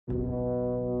One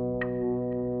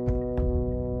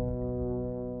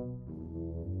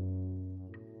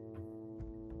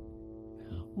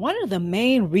of the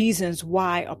main reasons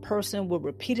why a person will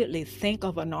repeatedly think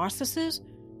of a narcissist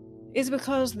is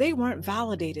because they weren't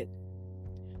validated.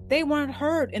 They weren't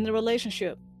heard in the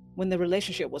relationship when the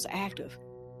relationship was active.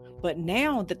 But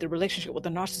now that the relationship with the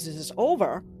narcissist is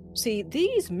over, see,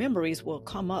 these memories will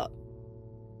come up.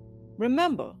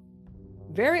 Remember,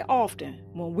 very often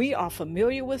when we are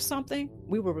familiar with something,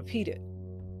 we will repeat it.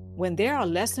 When there are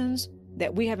lessons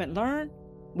that we haven't learned,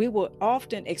 we will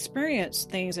often experience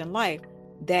things in life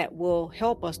that will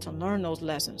help us to learn those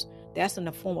lessons. That's in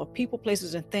the form of people,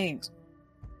 places, and things.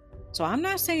 So I'm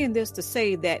not saying this to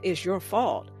say that it's your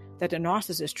fault that the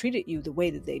narcissist treated you the way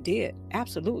that they did.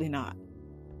 Absolutely not.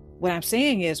 What I'm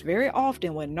saying is very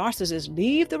often when narcissists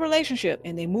leave the relationship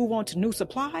and they move on to new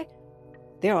supply,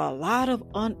 there are a lot of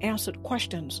unanswered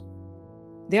questions.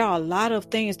 There are a lot of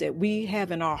things that we have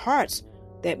in our hearts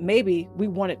that maybe we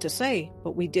wanted to say,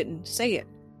 but we didn't say it.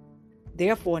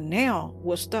 Therefore, now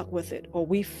we're stuck with it, or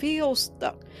we feel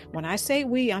stuck. When I say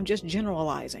we, I'm just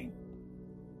generalizing.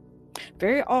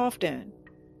 Very often,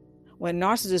 when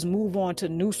narcissists move on to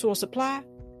new source supply,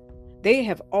 they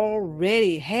have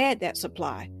already had that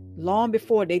supply long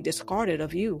before they discarded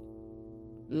of you.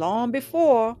 Long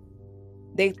before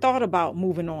they thought about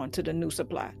moving on to the new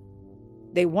supply.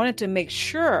 They wanted to make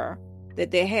sure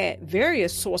that they had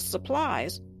various source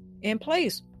supplies in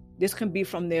place. This can be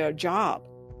from their job.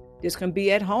 This can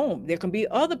be at home. There can be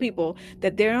other people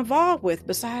that they're involved with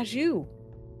besides you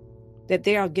that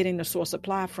they are getting the source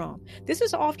supply from. This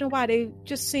is often why they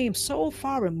just seem so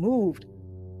far removed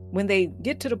when they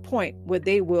get to the point where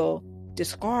they will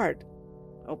discard.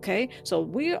 Okay?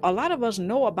 So a lot of us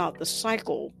know about the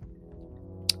cycle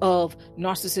of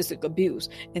narcissistic abuse,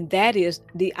 and that is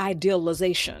the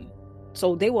idealization.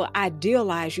 So they will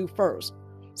idealize you first.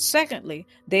 Secondly,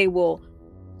 they will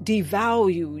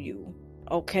devalue you.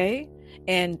 Okay?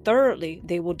 And thirdly,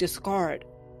 they will discard.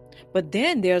 But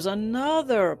then there's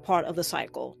another part of the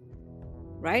cycle,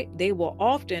 right? They will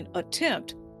often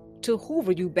attempt to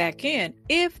hoover you back in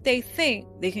if they think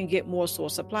they can get more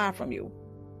source supply from you.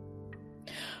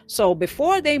 So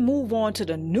before they move on to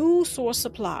the new source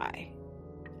supply,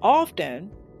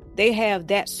 often they have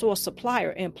that source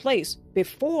supplier in place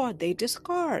before they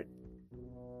discard.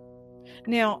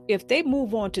 Now, if they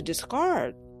move on to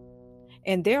discard,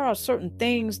 and there are certain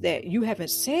things that you haven't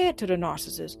said to the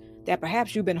narcissist that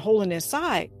perhaps you've been holding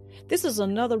inside, this is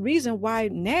another reason why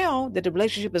now that the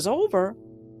relationship is over,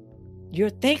 you're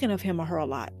thinking of him or her a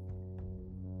lot.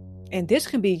 And this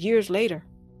can be years later.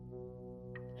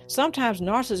 Sometimes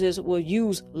narcissists will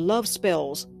use love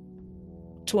spells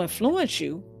to influence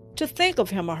you to think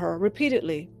of him or her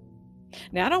repeatedly.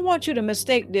 Now, I don't want you to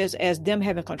mistake this as them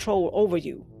having control over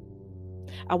you.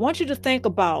 I want you to think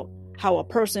about how a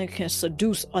person can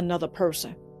seduce another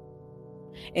person,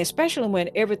 especially when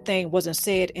everything wasn't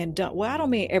said and done. Well, I don't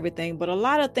mean everything, but a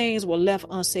lot of things were left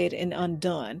unsaid and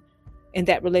undone in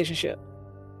that relationship.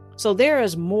 So there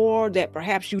is more that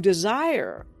perhaps you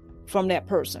desire from that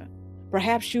person.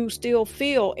 Perhaps you still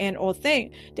feel and or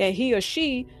think that he or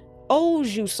she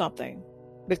owes you something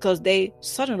because they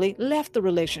suddenly left the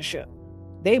relationship.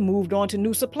 They moved on to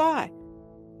new supply.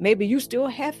 Maybe you still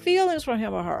have feelings for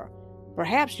him or her.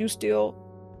 Perhaps you still,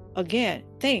 again,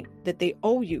 think that they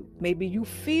owe you. Maybe you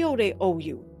feel they owe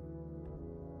you.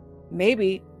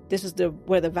 Maybe this is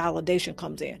where the validation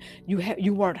comes in.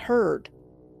 You weren't heard.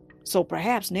 So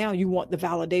perhaps now you want the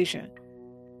validation.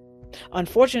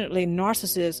 Unfortunately,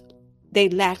 narcissists, they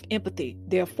lack empathy.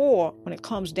 Therefore, when it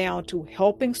comes down to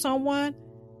helping someone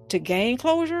to gain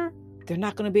closure, they're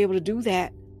not going to be able to do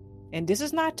that. And this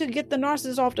is not to get the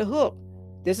narcissist off the hook.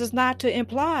 This is not to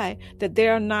imply that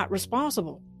they're not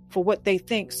responsible for what they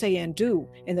think, say, and do,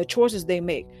 and the choices they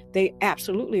make. They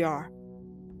absolutely are.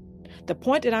 The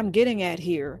point that I'm getting at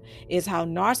here is how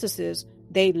narcissists,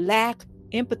 they lack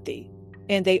empathy,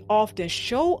 and they often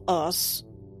show us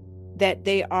that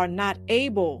they are not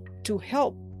able to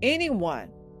help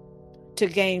anyone to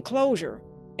gain closure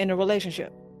in a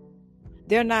relationship.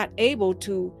 They're not able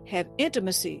to have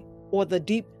intimacy or the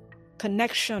deep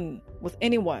connection with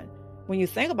anyone. When you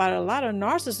think about it, a lot of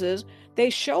narcissists, they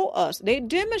show us, they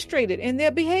demonstrate it in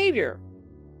their behavior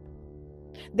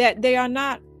that they are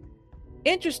not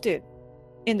interested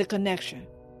in the connection.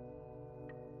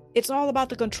 It's all about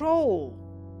the control.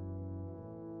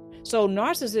 So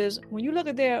narcissists, when you look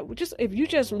at if you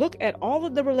just look at all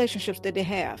of the relationships that they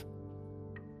have,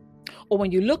 or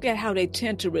when you look at how they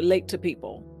tend to relate to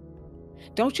people,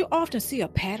 don't you often see a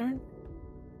pattern?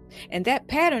 And that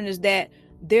pattern is that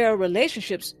their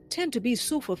relationships tend to be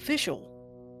superficial.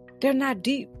 They're not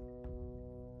deep.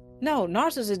 No,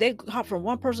 narcissists, they hop from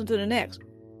one person to the next.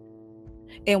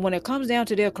 And when it comes down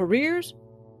to their careers,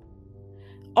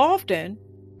 often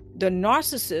the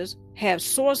narcissists have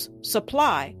source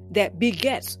supply that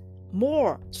begets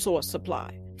more source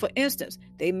supply. For instance,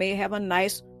 they may have a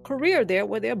nice career there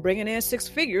where they're bringing in six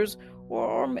figures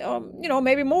or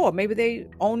maybe more. Maybe they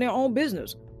own their own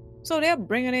business. So they're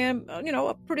bringing in,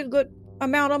 a pretty good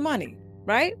amount of money,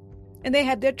 right? And they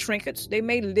have their trinkets. They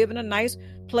may live in a nice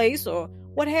place or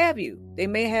what have you. They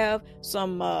may have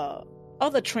some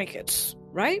other trinkets,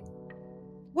 right?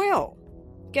 Well,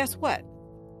 guess what?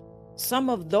 Some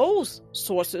of those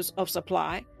sources of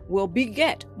supply will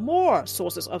beget more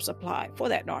sources of supply for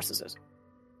that narcissist.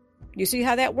 You see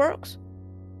how that works?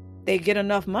 They get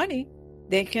enough money,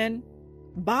 they can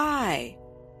buy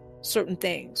certain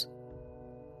things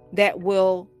that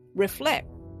will reflect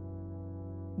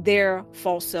their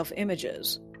false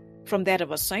self-images, from that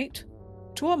of a saint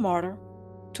to a martyr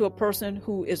to a person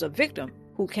who is a victim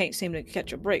who can't seem to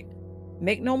catch a break.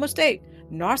 Make no mistake,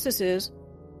 narcissists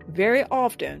very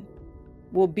often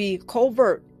will be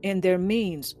covert in their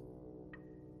means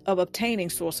of obtaining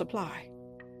source supply.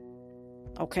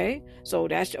 Okay, so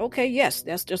that's okay. Yes,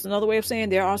 that's just another way of saying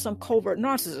there are some covert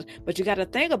narcissists, but you got to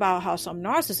think about how some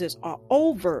narcissists are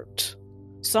overt.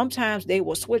 Sometimes they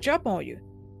will switch up on you.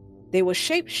 They will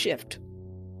shape shift.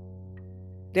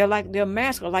 They're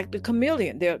mask, like the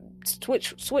chameleon. They'll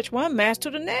switch one mask to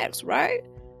the next, right?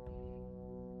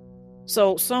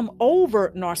 So some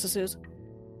overt narcissists,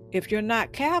 if you're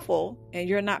not careful and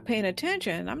you're not paying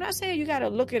attention, I'm not saying you got to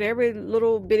look at every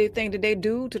little bitty thing that they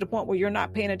do to the point where you're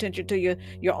not paying attention to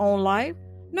your own life.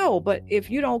 No, but if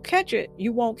you don't catch it,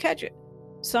 you won't catch it.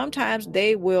 Sometimes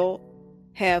they will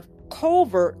have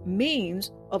covert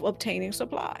means of obtaining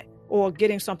supply or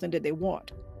getting something that they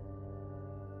want.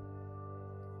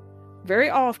 Very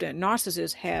often,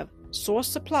 narcissists have source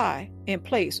supply in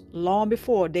place long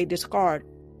before they discard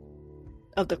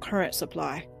of the current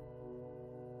supply.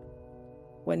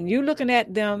 When you're looking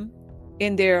at them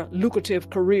in their lucrative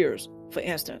careers, for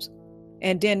instance,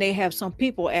 and then they have some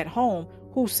people at home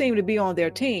who seem to be on their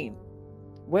team,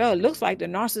 well, it looks like the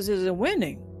narcissist is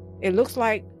winning. It looks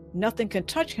like nothing can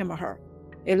touch him or her.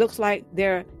 It looks like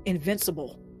they're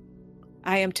invincible.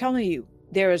 I am telling you,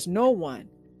 there is no one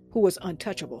who is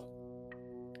untouchable.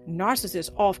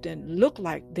 Narcissists often look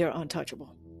like they're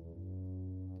untouchable.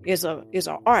 It's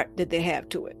an art that they have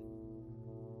to it.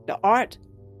 The art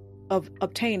of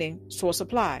obtaining source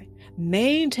supply,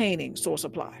 maintaining source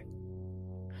supply.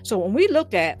 So when we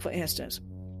look at, for instance,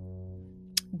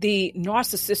 the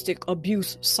narcissistic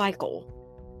abuse cycle,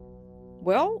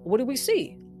 well, what do we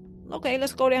see? Okay,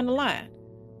 let's go down the line.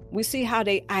 We see how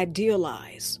they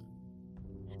idealize.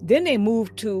 Then they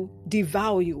move to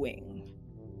devaluing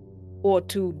or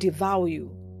to devalue.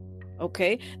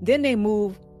 Okay, then they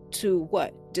move to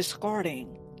what?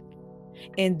 Discarding.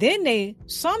 And then they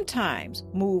sometimes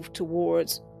move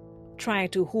towards trying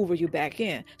to hoover you back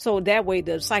in. So that way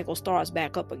the cycle starts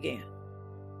back up again.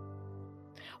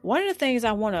 One of the things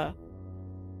I want to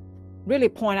really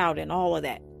point out in all of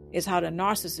that is how the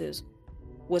narcissist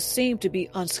will seem to be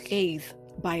unscathed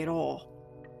by it all.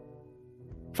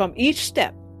 From each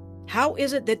step, how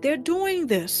is it that they're doing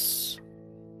this?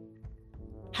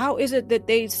 How is it that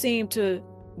they seem to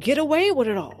get away with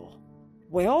it all?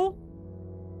 Well,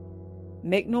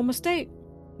 make no mistake,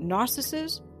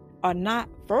 narcissists are not,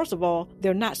 first of all,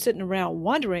 they're not sitting around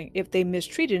wondering if they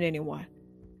mistreated anyone.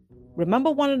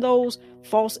 Remember one of those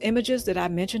false images that I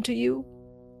mentioned to you?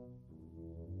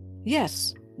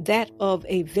 Yes, that of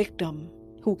a victim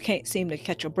who can't seem to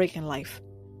catch a break in life.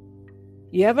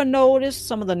 You ever notice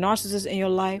some of the narcissists in your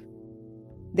life?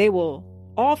 They will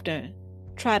often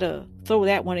try to throw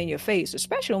that one in your face,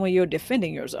 especially when you're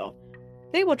defending yourself.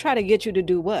 They will try to get you to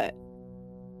do what?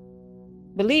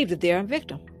 Believe that they're a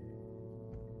victim,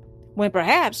 when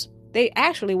perhaps they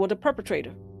actually were the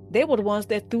perpetrator. They were the ones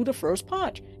that threw the first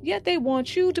punch. Yet they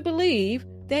want you to believe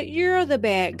that you're the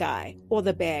bad guy or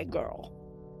the bad girl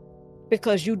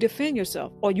because you defend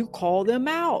yourself or you call them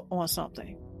out on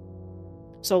something.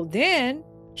 So then,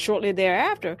 shortly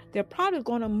thereafter, they're probably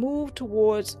going to move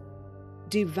towards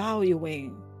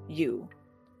devaluing you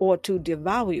or to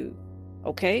devalue.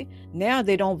 Okay, now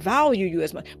they don't value you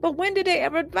as much. But when did they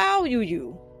ever value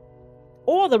you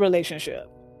or the relationship?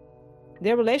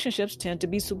 Their relationships tend to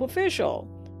be superficial.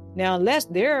 Now, unless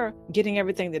they're getting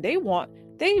everything that they want,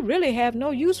 they really have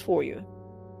no use for you.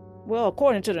 Well,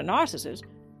 according to the narcissist,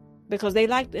 because they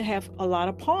like to have a lot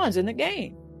of pawns in the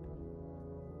game.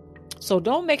 So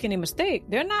don't make any mistake.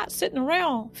 They're not sitting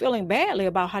around feeling badly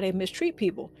about how they mistreat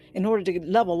people in order to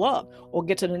level up or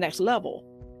get to the next level.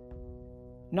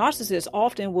 Narcissists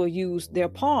often will use their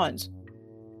pawns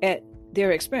at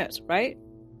their expense, right?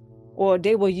 Or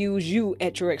they will use you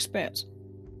at your expense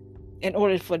in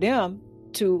order for them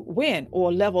to win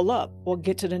or level up or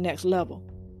get to the next level.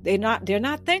 They're not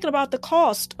thinking about the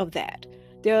cost of that.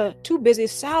 They're too busy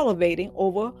salivating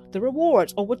over the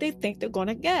rewards or what they think they're going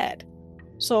to get.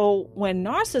 So when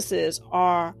narcissists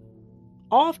are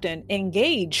often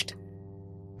engaged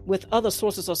with other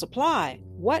sources of supply,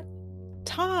 what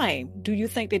time do you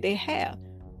think that they have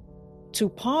to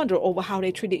ponder over how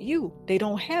they treated you? They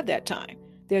don't have that time.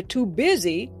 They're too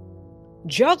busy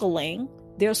juggling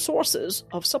their sources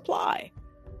of supply,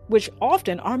 which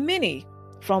often are many,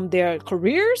 from their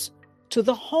careers to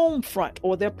the home front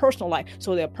or their personal life.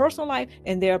 So their personal life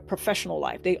and their professional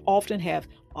life, they often have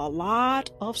a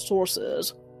lot of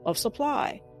sources of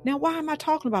supply. Now, why am I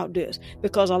talking about this?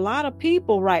 Because a lot of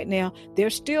people right now, they're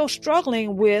still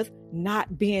struggling with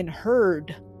not being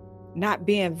heard, not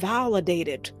being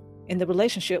validated in the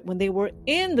relationship when they were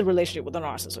in the relationship with the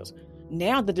narcissist.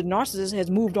 Now that the narcissist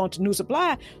has moved on to new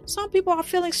supply, some people are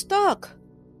feeling stuck.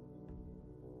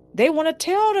 They want to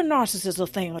tell the narcissist a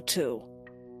thing or two.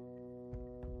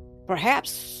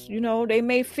 Perhaps, they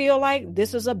may feel like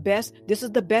this is the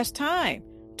best time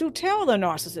to tell the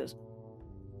narcissist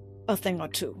a thing or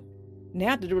two.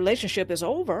 Now that the relationship is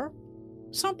over,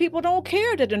 some people don't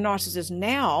care that the narcissist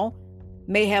now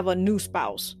may have a new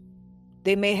spouse.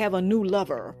 They may have a new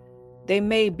lover. They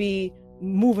may be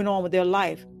moving on with their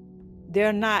life.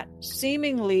 They're not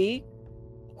seemingly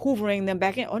hoovering them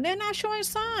back in, or they're not showing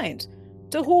signs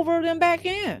to hoover them back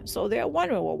in. So they're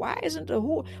wondering, well, why isn't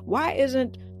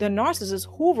the narcissist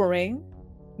hoovering?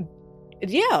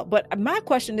 Yeah, but my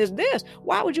question is this: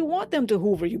 why would you want them to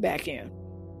hoover you back in?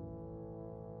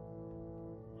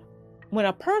 When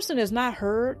a person is not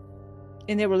heard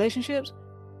in their relationships,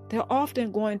 they're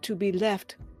often going to be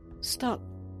left stuck.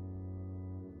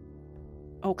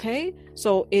 Okay?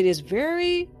 So it is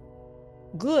very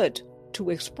good to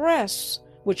express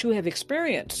what you have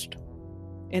experienced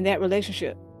in that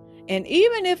relationship. And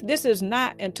even if this is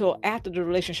not until after the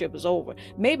relationship is over,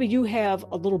 maybe you have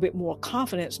a little bit more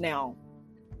confidence now,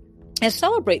 and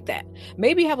celebrate that.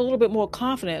 Maybe you have a little bit more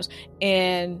confidence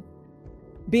in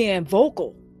being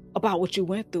vocal about what you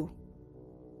went through.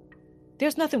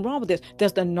 There's nothing wrong with this.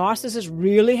 Does the narcissist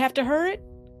really have to hear it?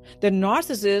 The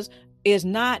narcissist is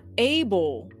not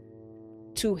able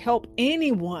to help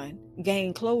anyone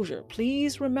gain closure.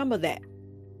 Please remember that.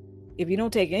 If you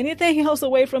don't take anything else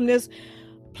away from this,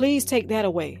 please take that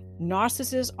away.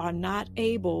 Narcissists are not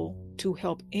able to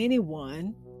help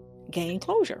anyone gain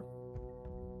closure.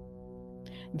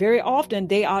 Very often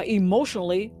they are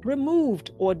emotionally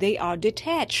removed, or they are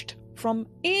detached from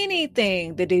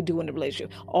anything that they do in the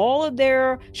relationship. All of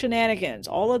their shenanigans,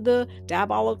 all of the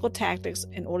diabolical tactics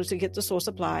in order to get the source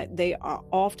supply, they are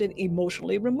often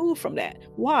emotionally removed from that.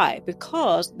 Why?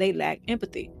 Because they lack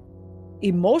empathy.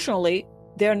 Emotionally,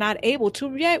 they're not able to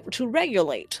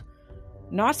regulate.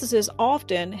 Narcissists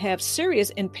often have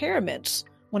serious impairments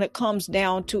when it comes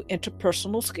down to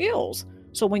interpersonal skills.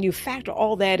 So when you factor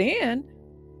all that in,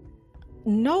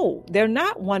 no, they're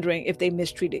not wondering if they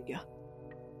mistreated you.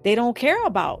 They don't care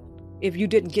about if you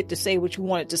didn't get to say what you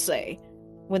wanted to say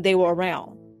when they were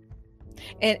around.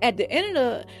 And at the end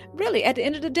of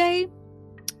the day,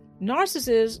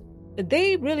 narcissists,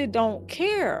 they really don't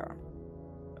care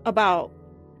about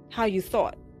how you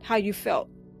thought, how you felt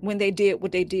when they did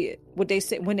what they did, what they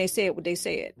said, when they said what they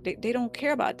said. They don't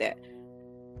care about that.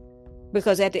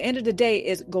 Because at the end of the day,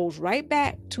 it goes right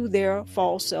back to their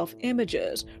false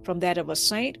self-images, from that of a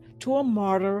saint to a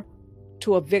martyr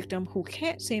to a victim who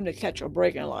can't seem to catch a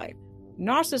break in life.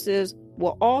 Narcissists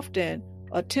will often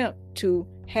attempt to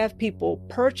have people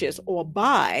purchase or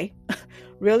buy,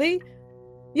 really?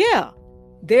 Yeah,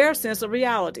 their sense of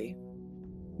reality.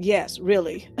 Yes,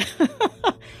 really.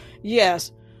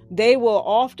 Yes, they will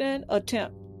often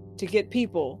attempt to get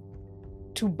people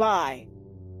to buy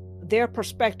their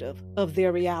perspective of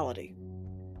their reality.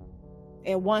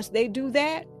 And once they do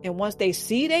that, and once they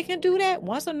see they can do that,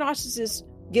 once a narcissist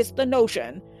gets the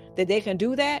notion that they can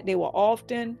do that, they will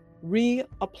often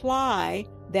reapply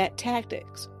that tactic.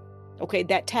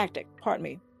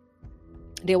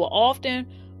 They will often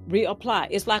reapply.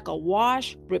 It's like a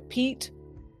wash, repeat,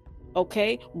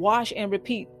 wash and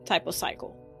repeat type of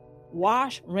cycle.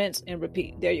 Wash, rinse, and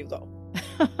repeat. There you go.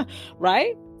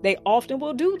 Right? They often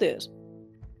will do this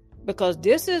because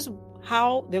this is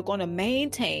how they're going to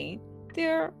maintain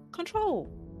their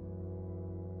control.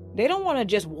 They don't want to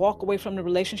just walk away from the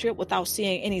relationship without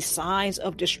seeing any signs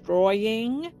of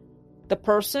destroying the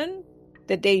person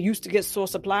that they used to get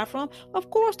source supply from. Of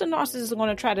course, the narcissist is going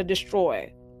to try to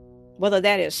destroy whether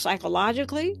that is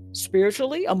psychologically,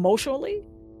 spiritually, emotionally,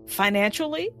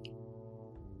 financially.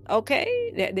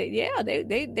 Okay,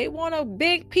 they want a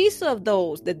big piece of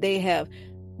those that they have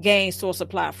gained source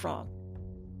supply from.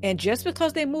 And just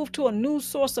because they move to a new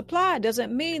source supply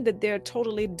doesn't mean that they're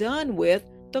totally done with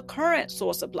the current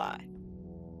source supply.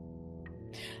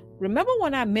 Remember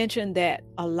when I mentioned that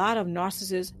a lot of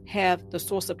narcissists have the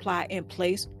source supply in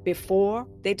place before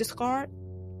they discard?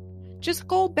 Just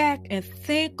go back and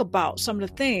think about some of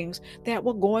the things that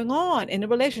were going on in the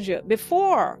relationship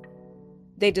before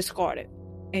they discarded.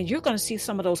 And you're going to see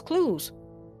some of those clues.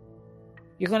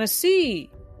 You're going to see,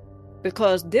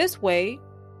 because this way,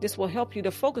 this will help you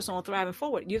to focus on thriving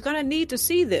forward. You're going to need to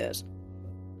see this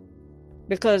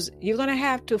because you're going to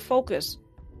have to focus.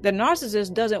 The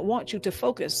narcissist doesn't want you to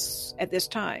focus at this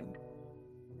time.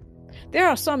 There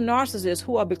are some narcissists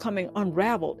who are becoming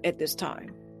unraveled at this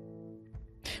time.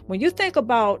 When you think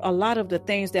about a lot of the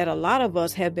things that a lot of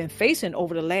us have been facing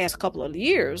over the last couple of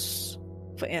years,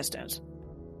 for instance,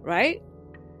 right?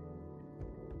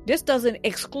 This doesn't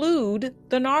exclude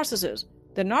the narcissist.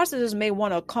 The narcissist may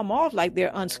want to come off like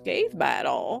they're unscathed by it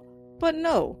all, but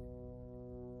no,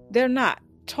 they're not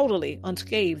totally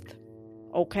unscathed.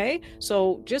 Okay?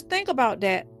 So just think about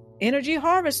that. Energy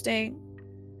harvesting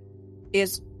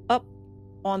is up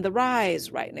on the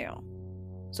rise right now.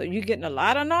 So you're getting a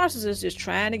lot of narcissists just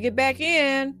trying to get back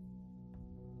in.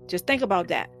 Just think about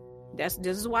that. This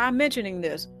is why I'm mentioning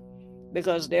this,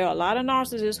 because there are a lot of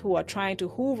narcissists who are trying to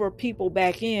hoover people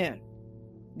back in.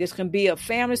 This can be a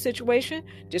family situation.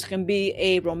 This can be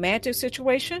a romantic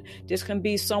situation. This can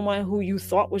be someone who you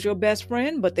thought was your best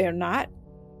friend, but they're not.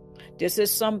 This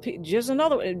is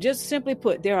just simply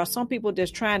put, there are some people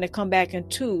that's trying to come back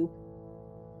into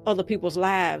other people's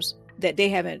lives that they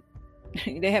haven't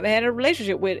had a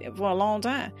relationship with for a long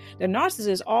time. The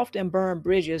narcissists often burn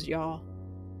bridges, y'all.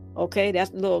 Okay,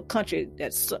 that's a little country,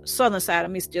 that southern side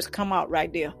of me just come out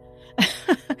right there.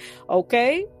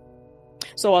 Okay.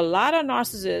 So a lot of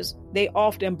narcissists, they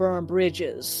often burn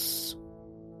bridges,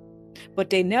 but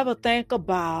they never think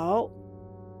about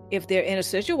if they're in a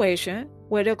situation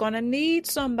where they're going to need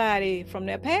somebody from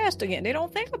their past again. They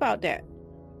don't think about that.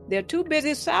 They're too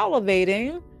busy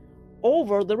salivating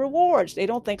over the rewards. They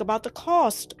don't think about the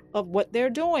cost of what they're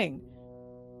doing.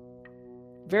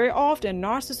 Very often,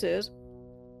 narcissists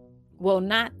will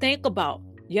not think about,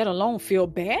 yet alone feel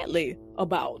badly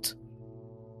about,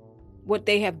 what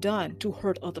they have done to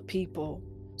hurt other people.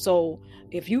 So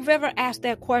if you've ever asked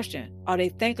that question, are they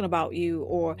thinking about you,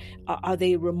 or are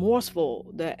they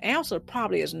remorseful? The answer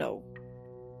probably is no.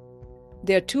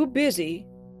 They're too busy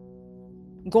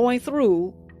going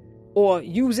through or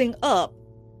using up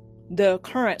the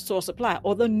current source supply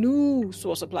or the new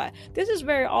source supply. This is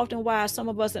very often why some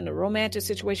of us in the romantic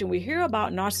situation, we hear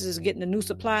about narcissists getting a new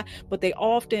supply, but they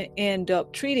often end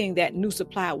up treating that new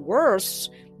supply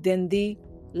worse than the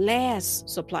last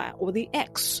supply or the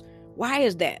ex. Why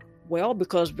is that? Well,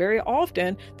 because very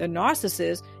often the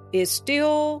narcissist is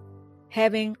still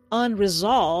having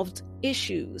unresolved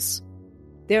issues.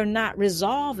 They're not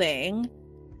resolving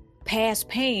past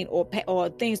pain or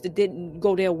things that didn't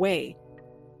go their way.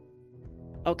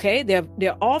 Okay,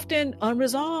 they're often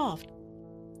unresolved.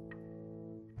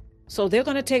 So they're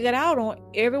going to take it out on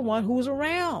everyone who's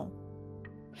around.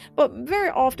 But very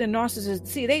often narcissists,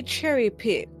 see, they cherry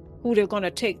pick who they're going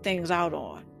to take things out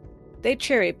on. They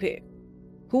cherry pick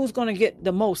who's going to get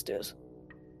the mostest.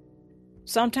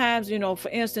 Sometimes, for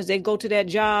instance, they go to that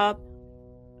job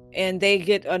and they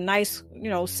get a nice,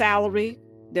 salary.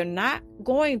 They're not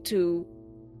going to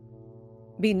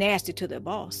be nasty to their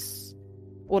boss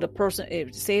or the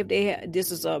person. Say if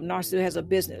this is a narcissist who has a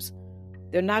business,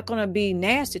 they're not going to be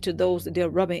nasty to those that they're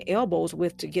rubbing elbows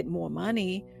with to get more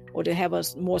money or to have a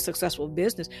more successful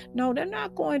business. No, they're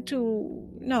not going to.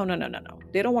 No.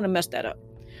 They don't want to mess that up.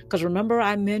 Because remember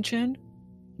I mentioned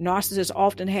narcissists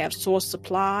often have source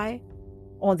supply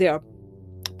on their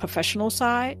professional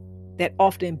side that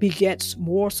often begets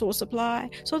more source supply.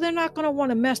 So they're not going to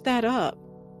want to mess that up.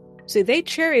 See, they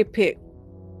cherry pick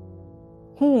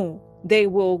whom they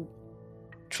will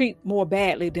treat more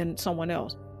badly than someone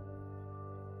else.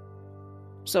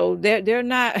 So they're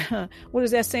not, what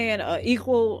is that saying,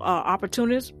 equal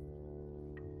opportunists?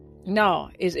 No,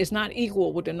 it's not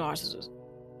equal with the narcissist.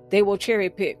 They will cherry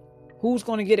pick who's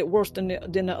going to get it worse than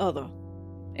the other.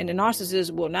 And the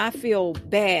narcissist will not feel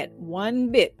bad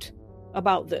one bit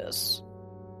about this.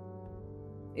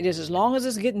 It is as long as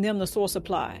it's getting them the source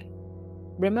supply.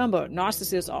 Remember,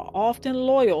 narcissists are often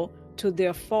loyal to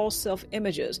their false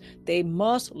self-images. They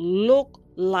must look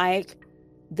like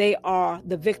they are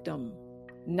the victim,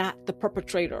 not the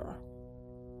perpetrator.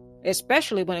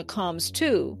 especially when it comes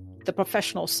to the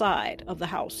professional side of the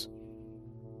house.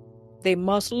 They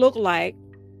must look like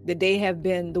that they have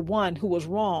been the one who was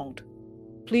wronged.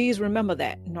 Please remember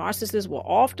that. Narcissists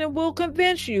will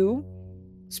convince you,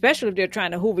 especially if they're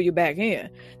trying to hoover you back in,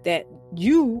 that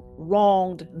you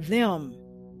wronged them,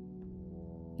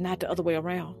 not the other way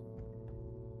around.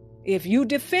 If you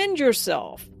defend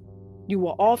yourself, you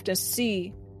will often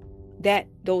see that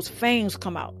those fangs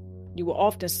come out. You will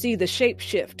often see the shape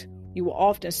shift. You will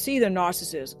often see the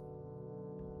narcissist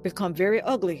become very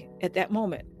ugly at that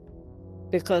moment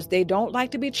because they don't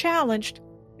like to be challenged,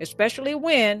 especially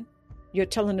when you're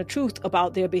telling the truth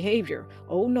about their behavior.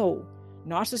 Oh no,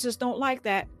 narcissists don't like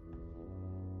that.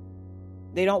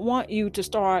 They don't want you to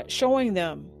start showing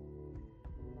them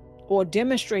or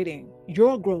demonstrating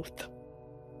your growth.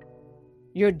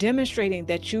 You're demonstrating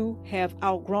that you have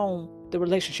outgrown the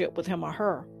relationship with him or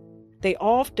her. They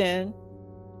often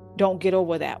don't get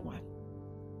over that one,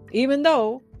 even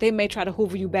though they may try to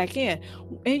hoover you back in.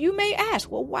 And you may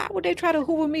ask, well, why would they try to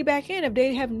hoover me back in if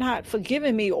they have not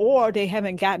forgiven me or they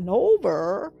haven't gotten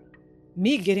over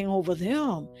me getting over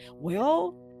them?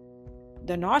 Well,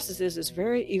 the narcissist is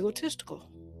very egotistical.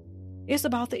 It's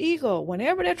about the ego.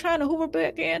 Whenever they're trying to hoover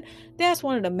back in, that's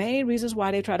one of the main reasons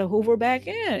why they try to hoover back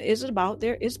in. It's about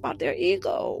their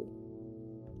ego.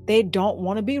 They don't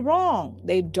want to be wrong.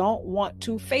 They don't want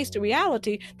to face the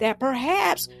reality that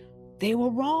perhaps they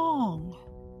were wrong.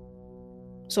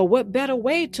 So what better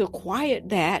way to quiet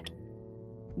that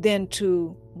than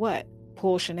to what?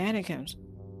 Pull shenanigans,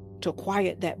 to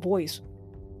quiet that voice.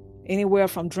 Anywhere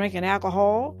from drinking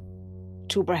alcohol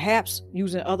to perhaps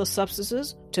using other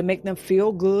substances to make them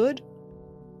feel good,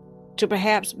 to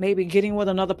perhaps maybe getting with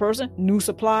another person, new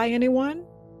supply, anyone,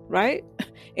 right?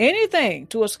 Anything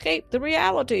to escape the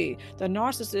reality the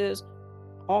narcissist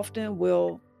often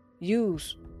will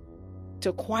use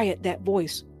to quiet that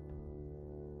voice.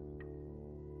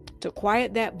 To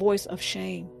quiet that voice of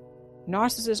shame.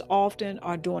 Narcissists often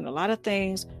are doing a lot of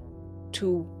things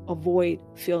to avoid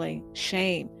feeling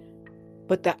shame.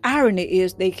 But the irony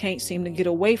is they can't seem to get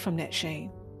away from that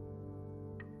shame.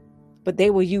 But they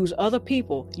will use other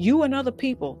people, you and other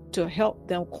people, to help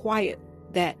them quiet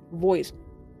that voice,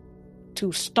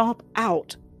 to stomp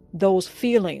out those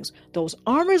feelings, those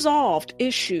unresolved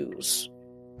issues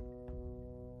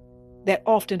that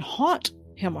often haunt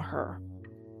him or her.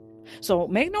 So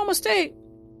make no mistake,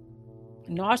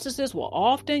 narcissists will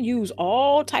often use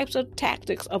all types of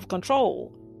tactics of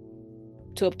control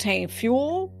to obtain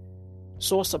fuel,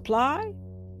 source supply,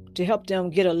 to help them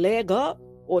get a leg up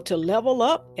or to level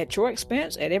up at your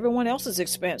expense, at everyone else's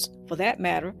expense for that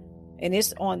matter. And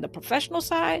it's on the professional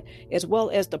side as well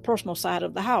as the personal side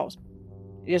of the house.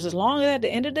 Just as long as at the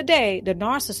end of the day, the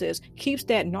narcissist keeps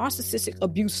that narcissistic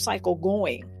abuse cycle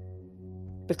going,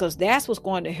 because that's what's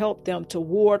going to help them to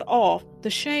ward off the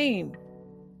shame,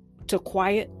 to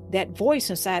quiet that voice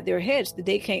inside their heads that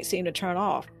they can't seem to turn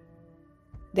off,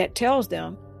 that tells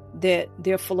them that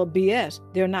they're full of BS.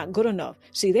 They're not good enough.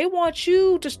 See, they want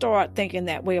you to start thinking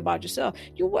that way about yourself.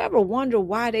 You ever wonder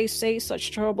why they say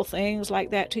such terrible things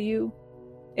like that to you?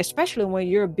 Especially when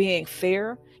you're being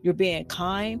fair, you're being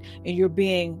kind, and you're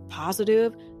being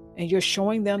positive, and you're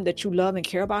showing them that you love and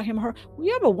care about him or her.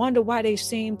 You ever wonder why they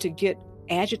seem to get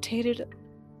agitated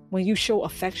when you show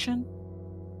affection?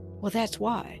 Well, that's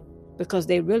why. Because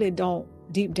they really don't,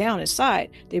 deep down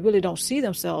inside, they really don't see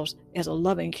themselves as a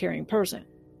loving, caring person.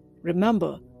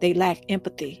 Remember, they lack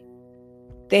empathy.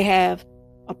 They have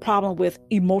a problem with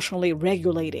emotionally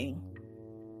regulating.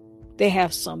 They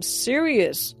have some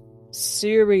serious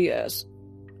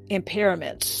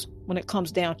impairments when it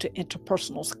comes down to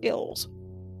interpersonal skills.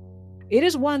 It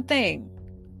is one thing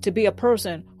to be a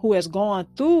person who has gone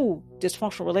through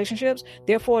dysfunctional relationships.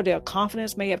 Therefore, their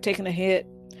confidence may have taken a hit.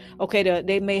 Okay,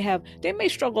 they may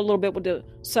struggle a little bit with the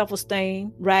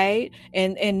self-esteem, right?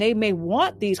 And they may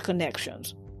want these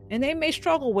connections. And they may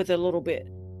struggle with it a little bit.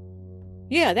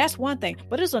 Yeah, that's one thing.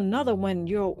 But it's another when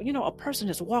a person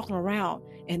is walking around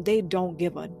and they don't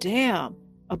give a damn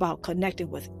about connecting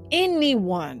with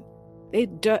anyone.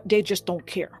 They just don't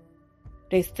care.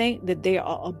 They think that they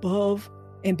are above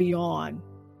and beyond.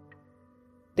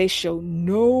 They show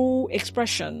no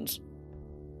expressions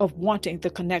of wanting the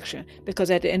connection, because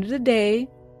at the end of the day,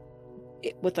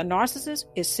 with a narcissist,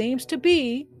 it seems to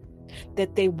be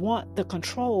that they want the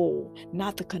control,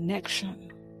 not the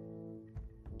connection.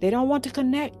 They don't want to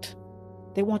connect.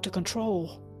 They want to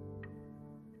control.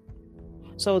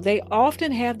 So they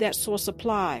often have that source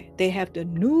supply. They have the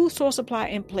new source supply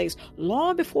in place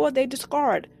long before they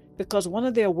discard, because one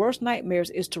of their worst nightmares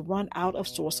is to run out of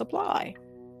source supply.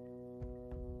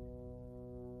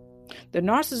 The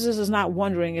narcissist is not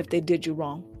wondering if they did you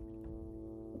wrong.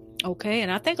 Okay,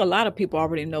 and I think a lot of people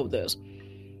already know this.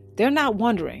 They're not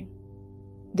wondering.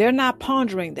 They're not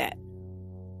pondering that.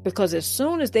 Because as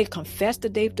soon as they confess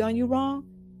that they've done you wrong,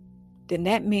 then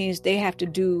that means they have to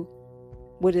do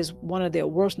what is one of their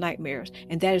worst nightmares,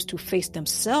 and that is to face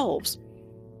themselves.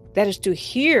 That is to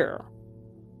hear,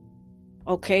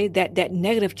 okay, that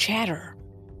negative chatter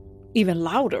even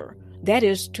louder. That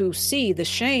is to see the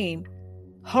shame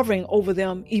hovering over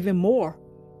them even more,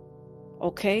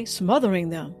 okay, smothering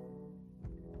them.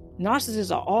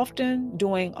 Narcissists are often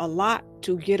doing a lot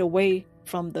to get away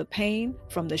from the pain,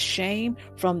 from the shame,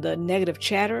 from the negative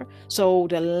chatter. So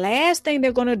the last thing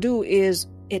they're going to do is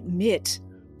admit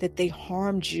that they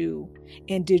harmed you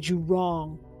and did you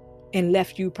wrong and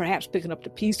left you perhaps picking up the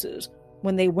pieces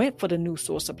when they went for the new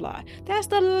source supply. That's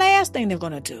the last thing they're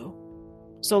going to do.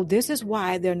 So this is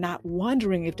why they're not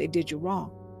wondering if they did you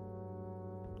wrong.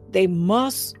 They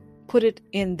must put it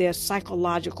in their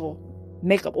psychological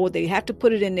makeup, or they have to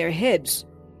put it in their heads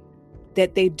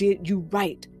that they did you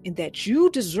right and that you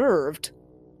deserved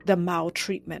the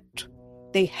maltreatment.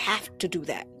 They have to do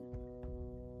that.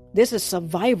 This is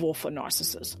survival for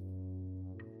narcissists.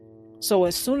 So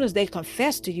as soon as they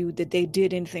confess to you that they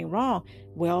did anything wrong,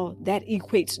 well, that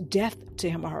equates death to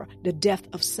him or her, the death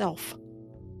of self.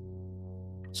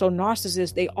 So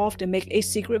narcissists, they often make a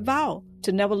secret vow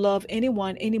to never love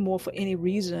anyone anymore for any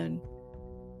reason.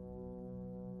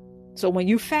 So when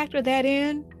you factor that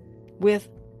in with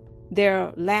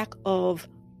their lack of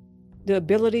the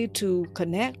ability to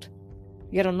connect,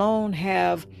 yet alone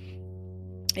have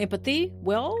empathy,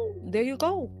 well, there you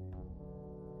go.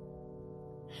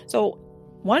 So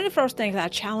one of the first things I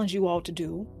challenge you all to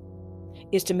do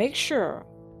is to make sure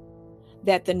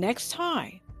that the next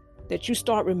time that you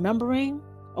start remembering,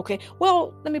 okay,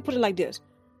 well, let me put it like this.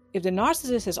 If the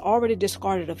narcissist has already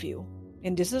discarded of you,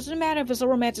 and this doesn't matter if it's a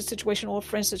romantic situation or a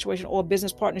friend situation or a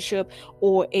business partnership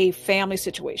or a family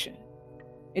situation.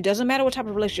 It doesn't matter what type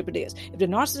of relationship it is. If the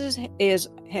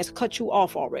narcissist has cut you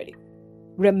off already,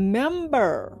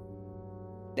 remember,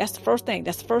 that's the first thing.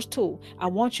 That's the first tool. I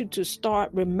want you to start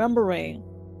remembering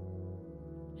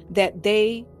that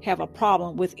they have a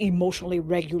problem with emotionally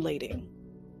regulating.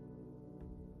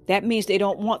 That means they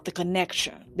don't want the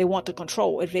connection. They want the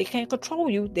control. If they can't control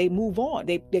you, they move on.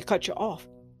 They cut you off.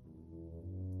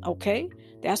 Okay?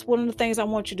 That's one of the things I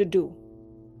want you to do.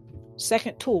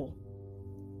 Second tool.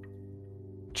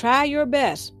 Try your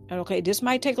best. Okay, this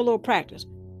might take a little practice,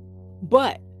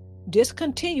 but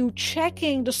discontinue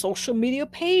checking the social media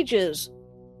pages.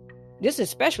 This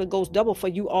especially goes double for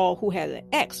you all who have an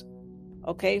ex,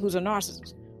 okay, who's a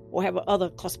narcissist or have another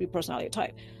cluster B personality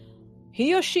type.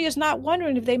 He or she is not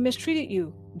wondering if they mistreated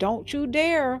you. Don't you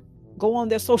dare go on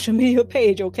their social media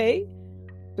page, okay?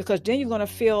 Because then you're going to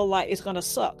feel like it's going to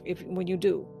suck when you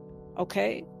do,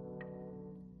 okay?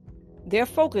 Their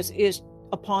focus is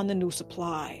upon the new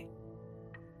supply.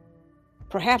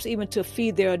 Perhaps even to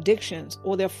feed their addictions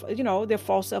or their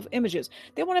false self-images.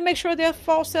 They want to make sure their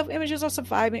false self-images are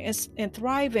surviving and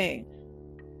thriving.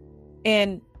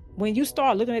 And when you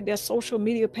start looking at their social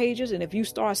media pages, and if you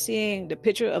start seeing the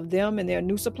picture of them and their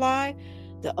new supply,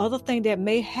 the other thing that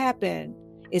may happen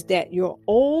is that your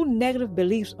old negative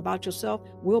beliefs about yourself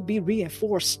will be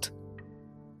reinforced.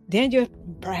 Then you're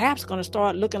perhaps going to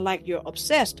start looking like you're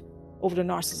obsessed over the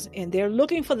narcissist. And they're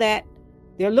looking for that.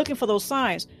 They're looking for those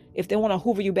signs if they want to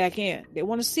hoover you back in. They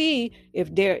want to see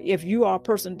if you are a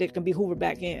person that can be hoovered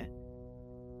back in.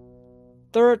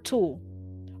 Third tool,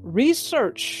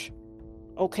 research,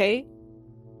 okay,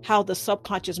 how the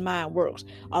subconscious mind works.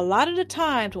 A lot of the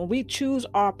times when we choose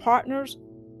our partners,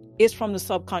 it's from the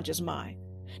subconscious mind.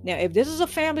 Now, if this is a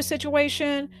family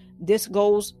situation, this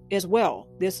goes as well.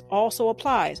 This also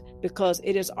applies because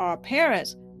it is our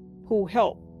parents who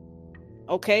help,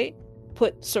 okay,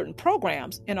 put certain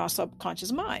programs in our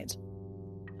subconscious minds.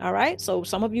 All right. So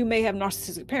some of you may have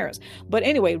narcissistic parents, but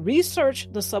anyway, research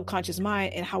the subconscious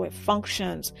mind and how it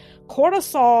functions.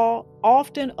 Cortisol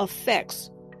often affects,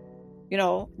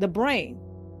 the brain.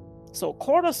 So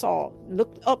cortisol,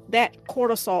 look up that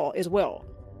cortisol as well.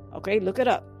 Okay. Look it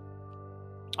up.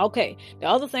 Okay. The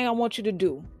other thing I want you to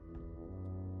do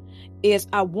is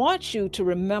I want you to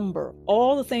remember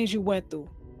all the things you went through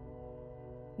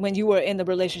when you were in the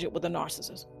relationship with a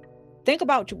narcissist. Think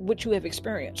about what you have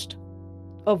experienced.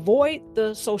 Avoid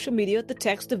the social media, the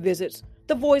text, the visits,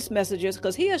 the voice messages,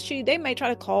 because he or she, they may try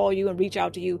to call you and reach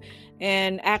out to you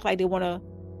and act like they want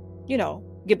to,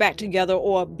 get back together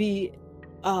or be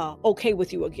okay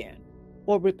with you again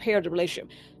or repair the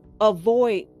relationship.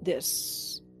 Avoid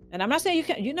this. And I'm not saying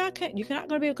you're not going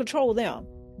to be able to control them,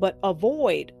 but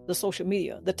avoid the social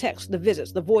media, the text, the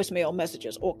visits, the voicemail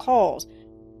messages, or calls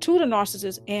to the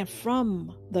narcissist and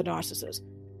from the narcissist.